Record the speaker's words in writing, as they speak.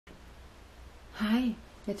Hi,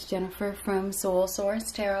 it's Jennifer from Soul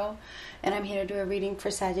Source Tarot, and I'm here to do a reading for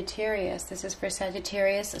Sagittarius. This is for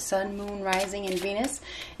Sagittarius, Sun, Moon, Rising, and Venus,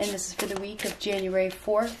 and this is for the week of January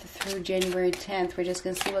 4th through January 10th. We're just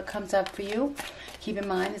going to see what comes up for you. Keep in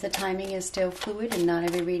mind that the timing is still fluid and not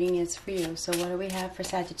every reading is for you. So what do we have for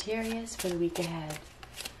Sagittarius for the week ahead?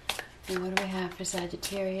 And what do we have for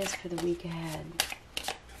Sagittarius for the week ahead?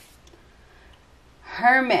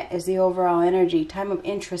 Hermit is the overall energy, time of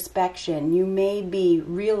introspection. You may be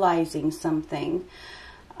realizing something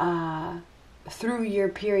through your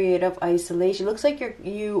period of isolation. Looks like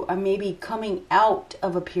you are maybe coming out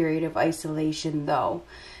of a period of isolation, though.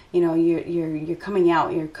 You know, you're coming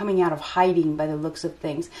out. You're coming out of hiding by the looks of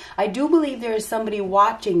things. I do believe there is somebody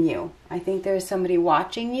watching you. I think there is somebody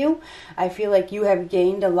watching you. I feel like you have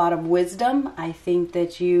gained a lot of wisdom. I think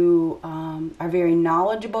that you are very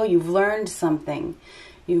knowledgeable. You've learned something.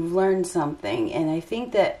 You've learned something. And I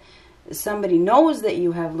think that somebody knows that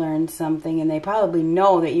you have learned something, and they probably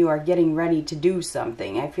know that you are getting ready to do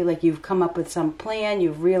something. I feel like you've come up with some plan.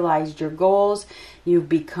 You've realized your goals. You've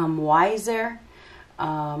become wiser.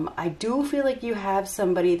 I do feel like you have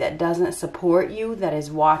somebody that doesn't support you, that is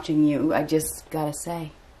watching you. I just gotta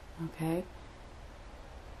say, okay?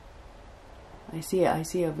 I see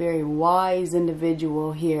a very wise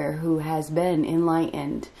individual here who has been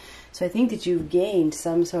enlightened. So I think that you've gained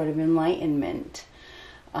some sort of enlightenment.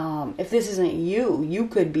 If this isn't you, you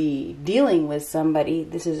could be dealing with somebody.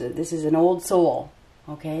 This is an old soul,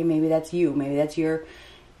 okay? Maybe that's you. Maybe that's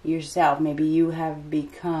yourself. Maybe you have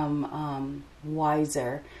become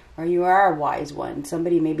wiser, or you are a wise one.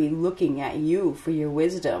 Somebody may be looking at you for your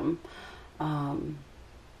wisdom.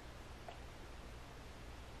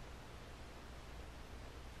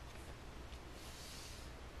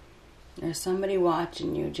 There's somebody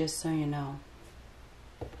watching you, just so you know.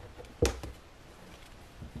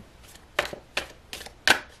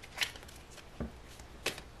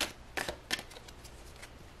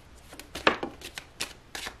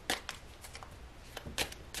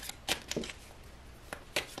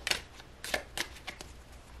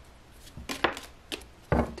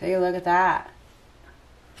 Take a look at that.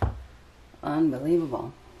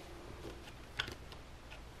 Unbelievable.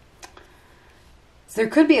 So there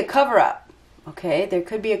could be a cover-up, okay? There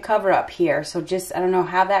could be a cover-up here. So just, I don't know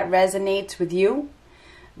how that resonates with you,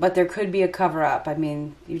 but there could be a cover-up. I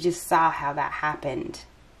mean, you just saw how that happened.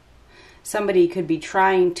 Somebody could be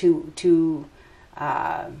trying to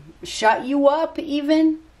shut you up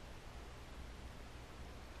even.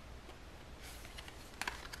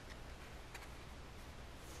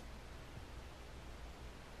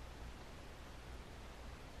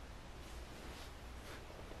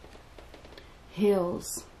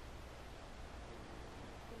 Hills,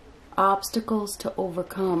 obstacles to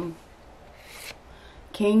overcome.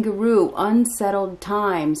 Kangaroo, unsettled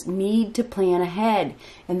times, need to plan ahead.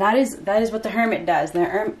 And that is what the Hermit does.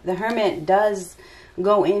 The Hermit does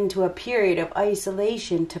go into a period of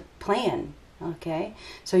isolation to plan, okay?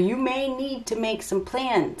 So you may need to make some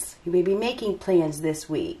plans. You may be making plans this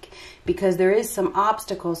week because there is some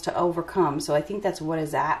obstacles to overcome. So I think that's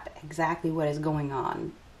exactly what is going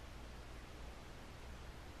on.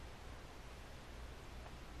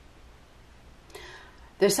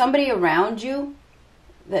 There's somebody around you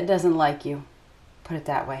that doesn't like you. Put it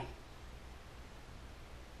that way.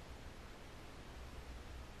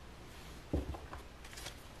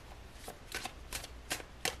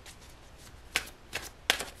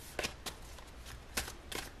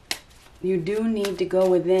 You do need to go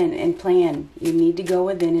within and plan. You need to go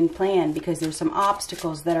within and plan because there's some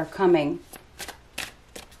obstacles that are coming.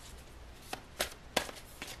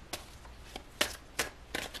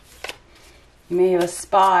 You may have a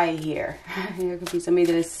spy here. There could be somebody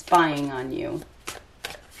that is spying on you.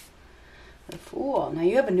 The Fool. Now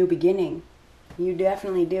you have a new beginning. You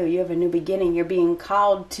definitely do. You have a new beginning. You're being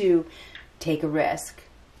called to take a risk.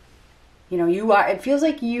 You know, you are. It feels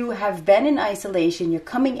like you have been in isolation. You're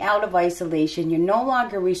coming out of isolation. You're no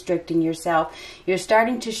longer restricting yourself. You're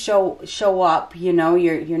starting to show up. You know,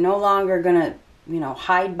 you're no longer gonna, you know,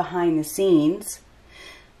 hide behind the scenes.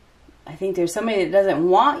 I think there's somebody that doesn't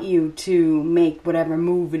want you to make whatever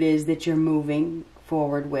move it is that you're moving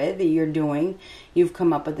forward with, that you're doing. You've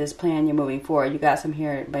come up with this plan, you're moving forward. You got some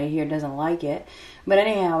here, but here doesn't like it. But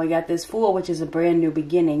anyhow, we got this Fool, which is a brand new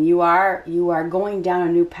beginning. You are going down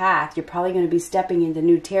a new path. You're probably going to be stepping into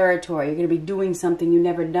new territory. You're going to be doing something you've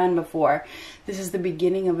never done before. This is the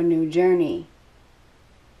beginning of a new journey.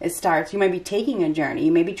 It starts, you might be taking a journey.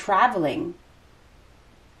 You may be traveling.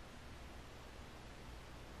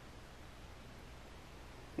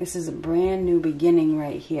 This is a brand new beginning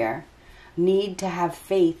right here. Need to have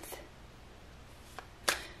faith.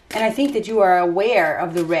 And I think that you are aware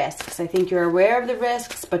of the risks. I think you're aware of the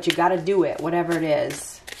risks, but you got to do it, whatever it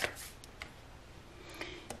is.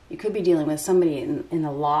 You could be dealing with somebody in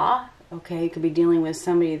the law, okay? You could be dealing with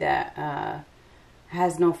somebody that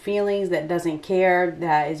has no feelings, that doesn't care,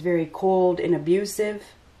 that is very cold and abusive.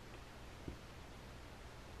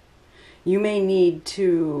 You may need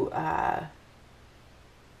to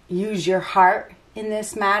use your heart in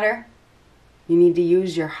this matter. You need to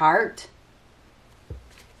use your heart.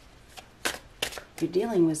 You're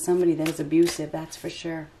dealing with somebody that is abusive, that's for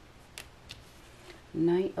sure.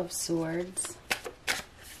 Knight of Swords.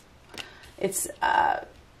 It's a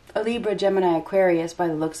Libra, Gemini, Aquarius by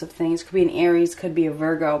the looks of things. Could be an Aries, could be a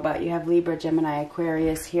Virgo, but you have Libra, Gemini,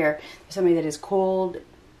 Aquarius here. There's somebody that is cold,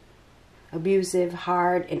 abusive,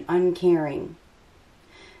 hard, and uncaring.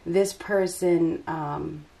 This person,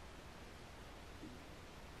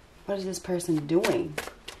 what is this person doing?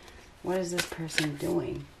 What is this person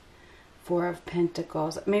doing? Four of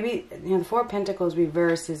Pentacles. Maybe, you know, the Four of Pentacles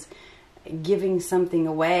reverse is giving something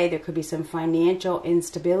away. There could be some financial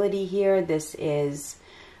instability here. This is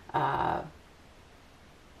not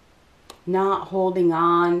holding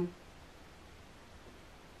on.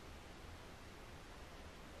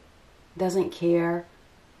 Doesn't care.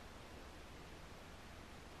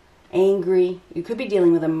 Angry. You could be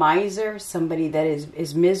dealing with a miser, somebody that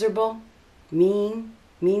is miserable,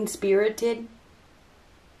 mean-spirited.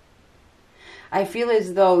 I feel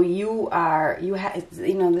as though you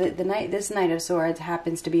know, this Knight of Swords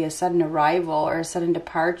happens to be a sudden arrival or a sudden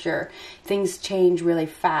departure. Things change really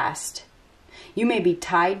fast. You may be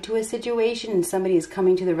tied to a situation and somebody is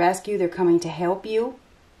coming to the rescue. They're coming to help you.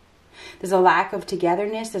 There's a lack of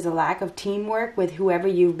togetherness. There's a lack of teamwork with whoever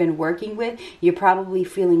you've been working with. You're probably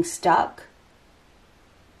feeling stuck.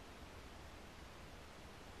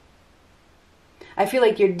 I feel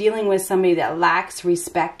like you're dealing with somebody that lacks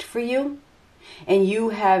respect for you. And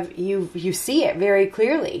you see it very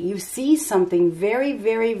clearly. You see something very,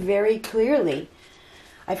 very, very clearly.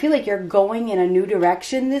 I feel like you're going in a new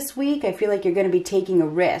direction this week. I feel like you're going to be taking a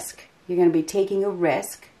risk. You're going to be taking a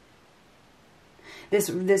risk.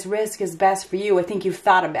 This risk is best for you. I think you've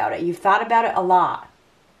thought about it. You've thought about it a lot.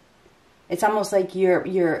 It's almost like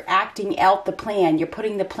you're acting out the plan. You're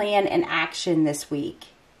putting the plan in action this week.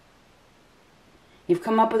 You've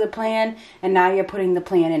come up with a plan, and now you're putting the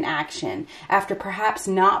plan in action. After perhaps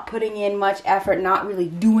not putting in much effort, not really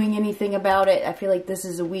doing anything about it, I feel like this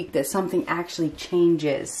is a week that something actually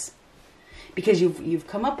changes. Because you've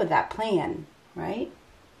come up with that plan, right?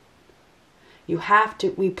 You have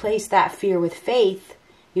to replace that fear with faith.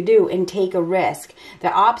 You do, and take a risk.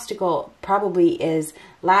 The obstacle probably is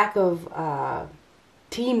lack of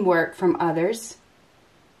teamwork from others.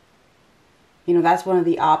 You know, that's one of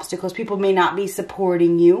the obstacles. People may not be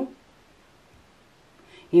supporting you.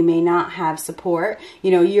 You may not have support.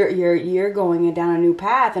 You know, you're going down a new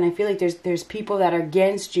path, and I feel like there's people that are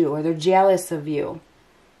against you or they're jealous of you.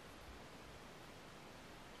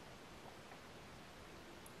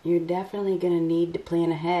 You're definitely going to need to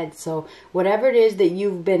plan ahead. So whatever it is that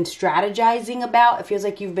you've been strategizing about, it feels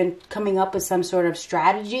like you've been coming up with some sort of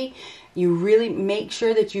strategy. You really make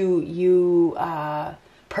sure that you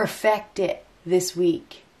perfect it this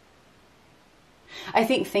week. I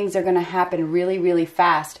think things are going to happen really, really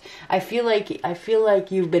fast. I feel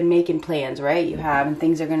like you've been making plans, right? You have, and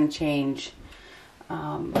things are going to change.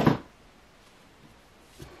 The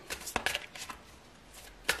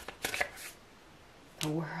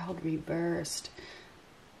World reversed.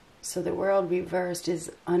 So the World reversed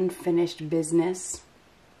is unfinished business,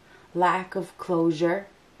 lack of closure,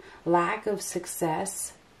 lack of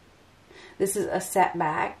success. This is a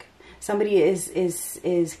setback. Somebody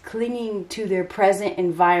is clinging to their present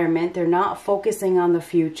environment. They're not focusing on the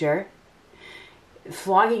future.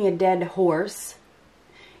 Flogging a dead horse.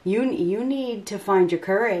 You need to find your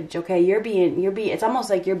courage. Okay, it's almost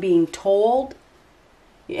like you're being told,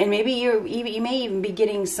 and maybe you may even be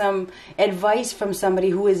getting some advice from somebody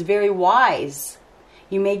who is very wise.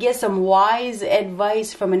 You may get some wise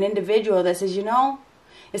advice from an individual that says, you know,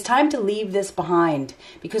 it's time to leave this behind,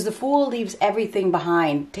 because the Fool leaves everything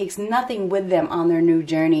behind, takes nothing with them on their new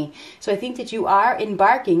journey. So I think that you are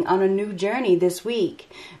embarking on a new journey this week,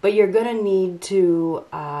 but you're going to need to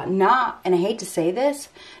not, and I hate to say this,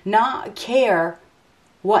 not care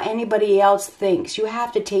what anybody else thinks. You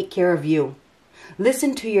have to take care of you.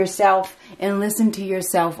 Listen to yourself and listen to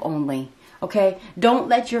yourself only. Okay? Don't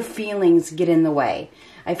let your feelings get in the way.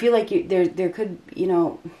 I feel like there could, you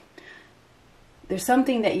know, there's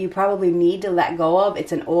something that you probably need to let go of.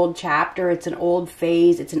 It's an old chapter. It's an old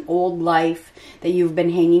phase. It's an old life that you've been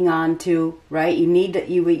hanging on to, right? You need to,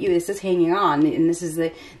 this is hanging on, and this is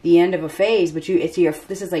the end of a phase, but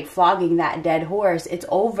this is like flogging that dead horse. It's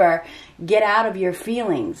over. Get out of your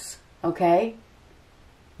feelings, okay?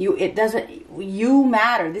 You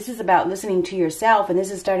matter. This is about listening to yourself, and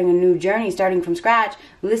this is starting a new journey, starting from scratch.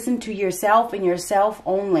 Listen to yourself and yourself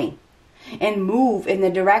only. And move in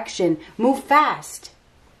the direction, move fast.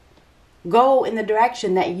 Go in the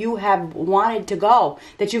direction that you have wanted to go,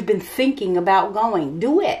 that you've been thinking about going.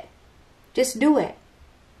 Do it. Just do it.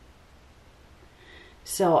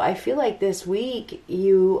 So I feel like this week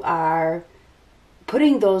you are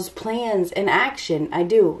putting those plans in action. I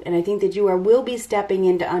do. And I think that you will be stepping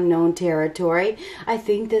into unknown territory. I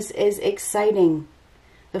think this is exciting.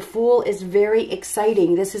 The Fool is very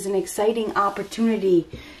exciting. This is an exciting opportunity,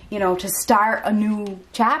 you know, to start a new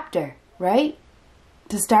chapter, right?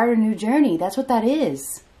 To start a new journey. That's what that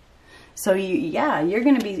is. So you're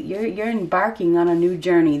going to be, you're embarking on a new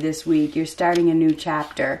journey this week. You're starting a new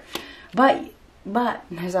chapter. But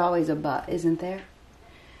there's always a but, isn't there?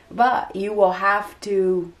 But you will have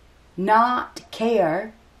to not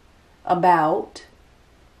care about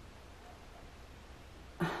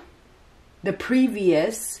the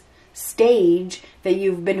previous stage that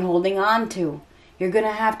you've been holding on to. You're going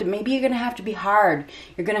to have to, maybe you're going to have to be hard.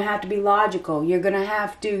 You're going to have to be logical. You're going to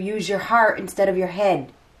have to use your heart instead of your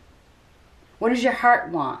head. What does your heart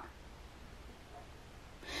want?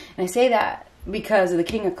 And I say that because of the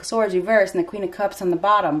King of Swords reversed and the Queen of Cups on the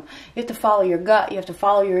bottom. You have to follow your gut. You have to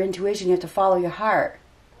follow your intuition. You have to follow your heart.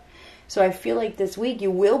 So I feel like this week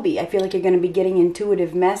you will be. I feel like you're going to be getting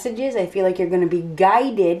intuitive messages. I feel like you're going to be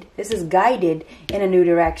guided. This is guided in a new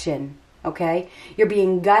direction. Okay? You're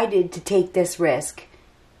being guided to take this risk.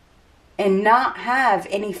 And not have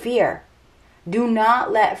any fear. Do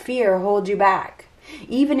not let fear hold you back.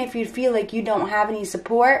 Even if you feel like you don't have any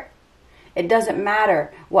support, it doesn't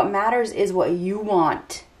matter. What matters is what you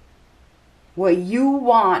want. What you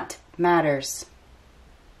want matters.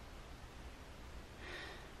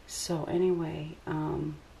 So anyway,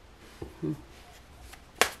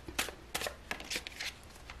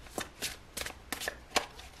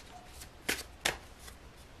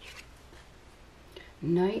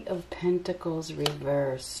 Knight of Pentacles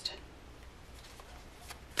reversed.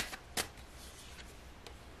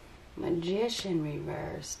 Magician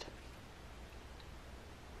reversed.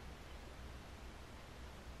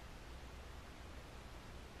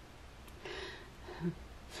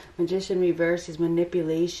 Magician reverse is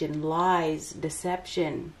manipulation, lies,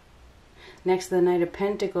 deception. Next to the Knight of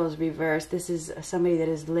Pentacles reverse, this is somebody that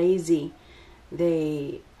is lazy.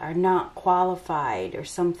 They are not qualified or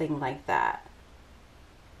something like that.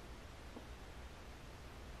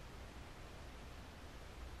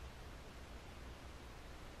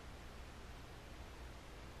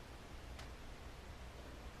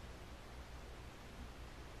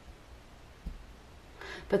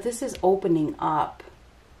 But this is opening up.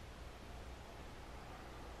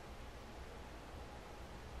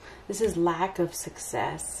 This is lack of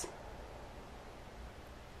success.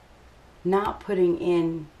 Not putting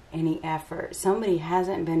in any effort. Somebody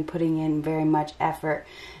hasn't been putting in very much effort.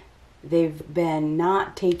 They've been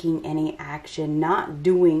not taking any action, not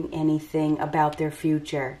doing anything about their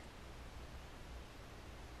future.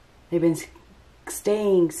 They've been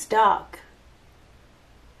staying stuck.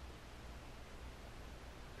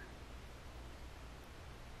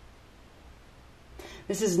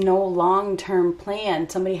 This is no long-term plan.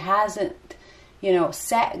 Somebody hasn't, you know,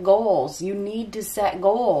 set goals. You need to set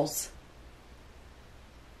goals.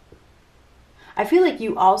 I feel like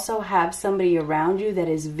you also have somebody around you that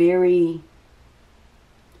is very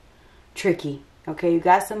tricky. Okay, you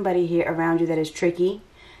got somebody here around you that is tricky.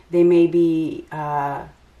 They may be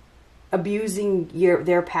abusing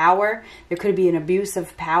their power. There could be an abuse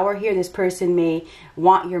of power here. This person may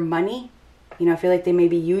want your money. You know, I feel like they may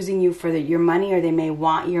be using you for your money, or they may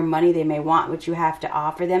want your money. They may want what you have to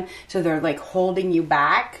offer them. So they're like holding you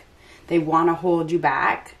back. They want to hold you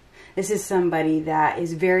back. This is somebody that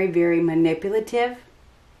is very, very manipulative.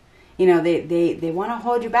 You know, they want to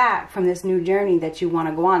hold you back from this new journey that you want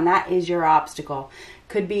to go on. That is your obstacle.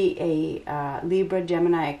 Could be a Libra,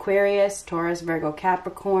 Gemini, Aquarius, Taurus, Virgo,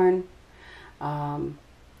 Capricorn.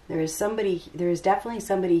 There is definitely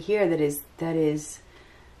somebody here that is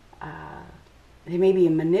they may be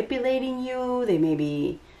manipulating you. They may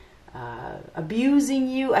be abusing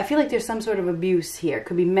you. I feel like there's some sort of abuse here.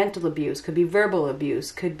 Could be mental abuse. Could be verbal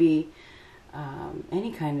abuse. Could be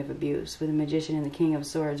any kind of abuse with the Magician and the King of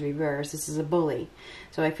Swords reverse. This is a bully.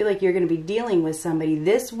 So I feel like you're going to be dealing with somebody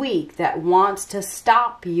this week that wants to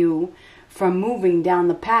stop you from moving down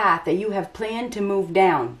the path that you have planned to move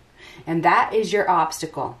down. And that is your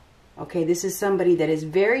obstacle. Okay, this is somebody that is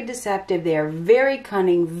very deceptive. They are very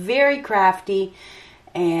cunning, very crafty.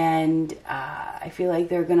 And I feel like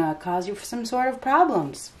they're going to cause you some sort of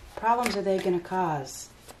problems. Problems are they going to cause?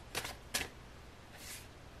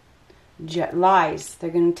 Lies. They're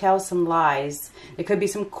going to tell some lies. There could be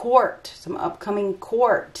some court, some upcoming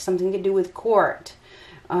court, something to do with court.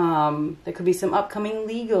 There could be some upcoming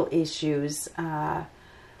legal issues.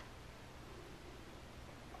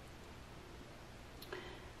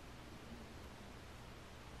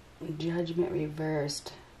 Judgment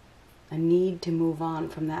reversed. A need to move on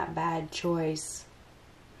from that bad choice.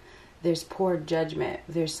 There's poor judgment.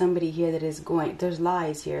 There's somebody here that is going... There's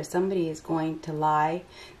lies here. Somebody is going to lie.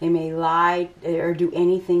 They may lie or do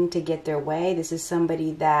anything to get their way. This is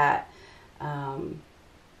somebody that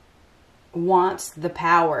wants the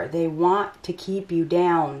power. They want to keep you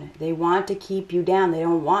down. They want to keep you down. They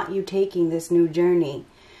don't want you taking this new journey.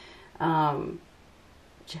 Judgment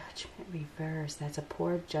reverse. That's a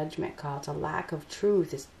poor judgment call. It's a lack of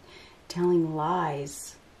truth. It's telling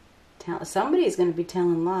lies. Somebody is going to be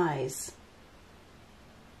telling lies.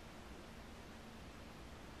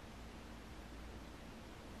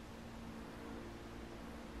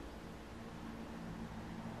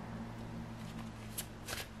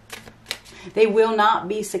 They will not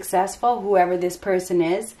be successful, whoever this person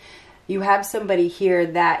is. You have somebody here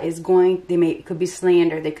that is going, it could be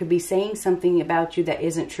slander. They could be saying something about you that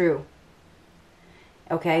isn't true.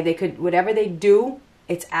 Okay, they could, whatever they do,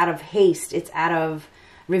 it's out of haste. It's out of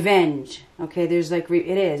revenge. Okay, there's like,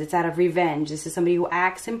 it's out of revenge. This is somebody who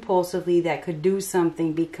acts impulsively that could do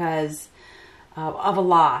something because of a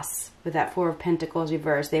loss. With that Four of Pentacles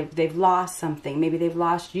reversed, they've lost something. Maybe they've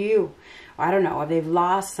lost you. Or I don't know. Or they've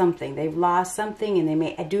lost something. They've lost something, and they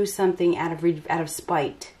may do something out of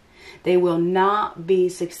spite. They will not be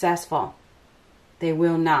successful. They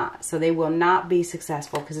will not. So they will not be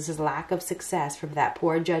successful because this is lack of success from that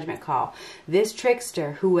poor judgment call. This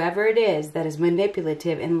trickster, whoever it is that is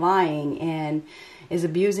manipulative and lying and is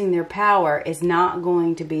abusing their power, is not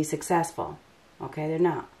going to be successful. Okay, they're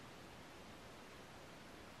not.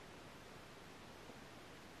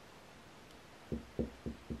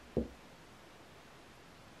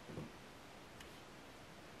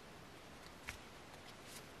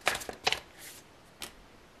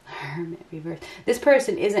 Hermit reverse. This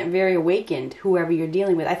person isn't very awakened, whoever you're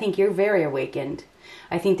dealing with. I think you're very awakened.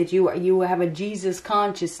 I think that you have a Jesus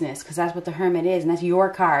consciousness, because that's what the Hermit is, and that's your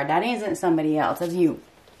card. That isn't somebody else. That's you.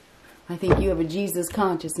 I think you have a Jesus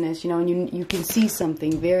consciousness, you know, and you can see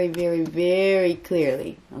something very, very, very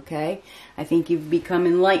clearly, okay? I think you've become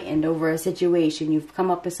enlightened over a situation. You've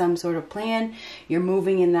come up with some sort of plan. You're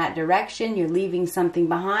moving in that direction. You're leaving something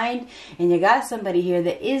behind. And you got somebody here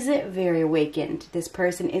that isn't very awakened. This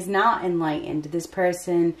person is not enlightened. This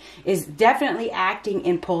person is definitely acting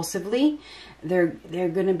impulsively. They're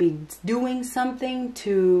going to be doing something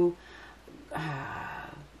to...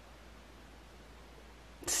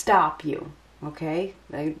 stop you. Okay,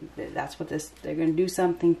 that's what this. They're going to do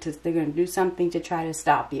something to. They're going to do something to try to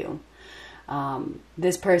stop you.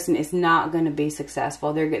 This person is not going to be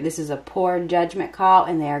successful. This is a poor judgment call,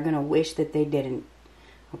 and they are going to wish that they didn't.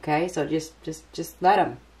 Okay, so just let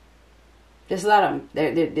them. Just let them.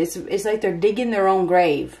 It's like they're digging their own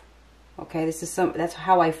grave. Okay, that's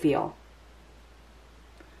how I feel.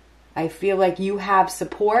 I feel like you have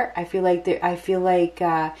support. I feel like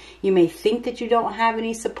you may think that you don't have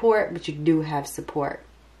any support, but you do have support.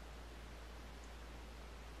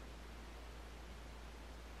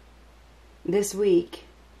 This week,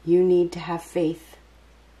 you need to have faith.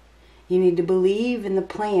 You need to believe in the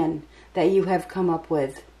plan that you have come up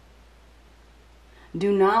with.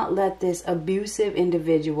 Do not let this abusive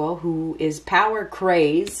individual who is power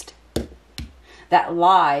crazed, that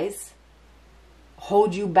lies,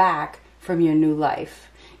 hold you back from your new life.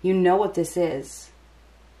 You know what this is.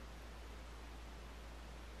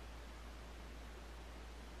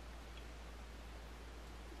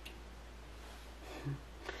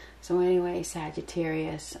 So anyway,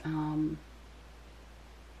 Sagittarius,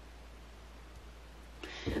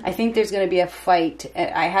 I think there's going to be a fight.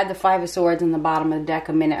 I had the Five of Swords in the bottom of the deck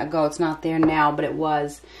a minute ago. It's not there now, but it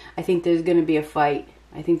was. I think there's going to be a fight.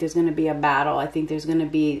 I think there's going to be a battle. I think there's going to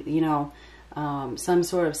be, you know, some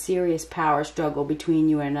sort of serious power struggle between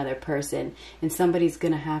you and another person. And somebody's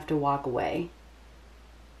going to have to walk away.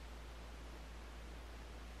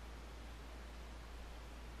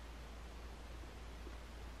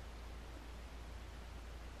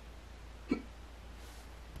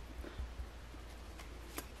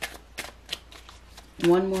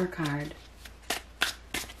 One more card.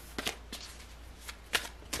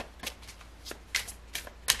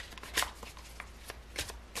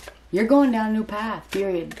 You're going down a new path,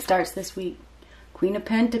 period. It starts this week. Queen of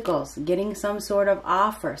Pentacles, getting some sort of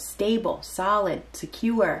offer, stable, solid,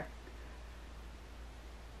 secure.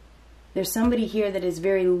 There's somebody here that is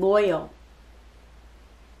very loyal.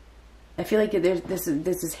 I feel like this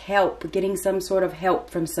is help, getting some sort of help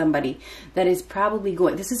from somebody that is probably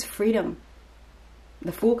going. This is freedom.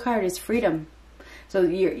 The Fool card is freedom. So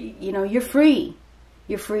you're free.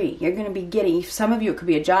 You're free. You're going to be getting, some of you, it could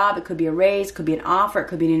be a job, it could be a raise, it could be an offer, it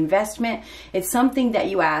could be an investment. It's something that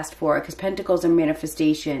you asked for, because Pentacles are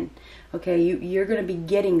manifestation. Okay, you're going to be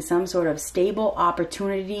getting some sort of stable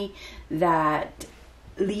opportunity that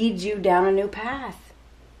leads you down a new path.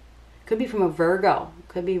 Could be from a Virgo.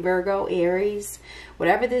 Could be Virgo, Aries.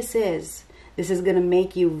 Whatever this is going to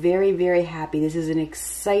make you very, very happy. This is an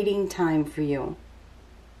exciting time for you.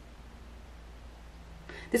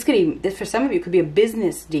 This for some of you, could be a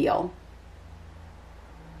business deal.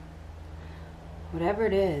 Whatever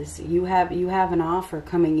it is, you have an offer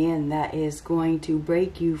coming in that is going to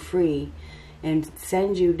break you free and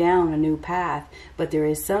send you down a new path. But there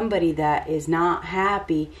is somebody that is not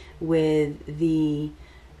happy with the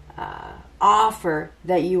offer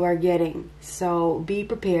that you are getting. So be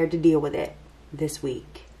prepared to deal with it this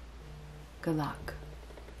week. Good luck.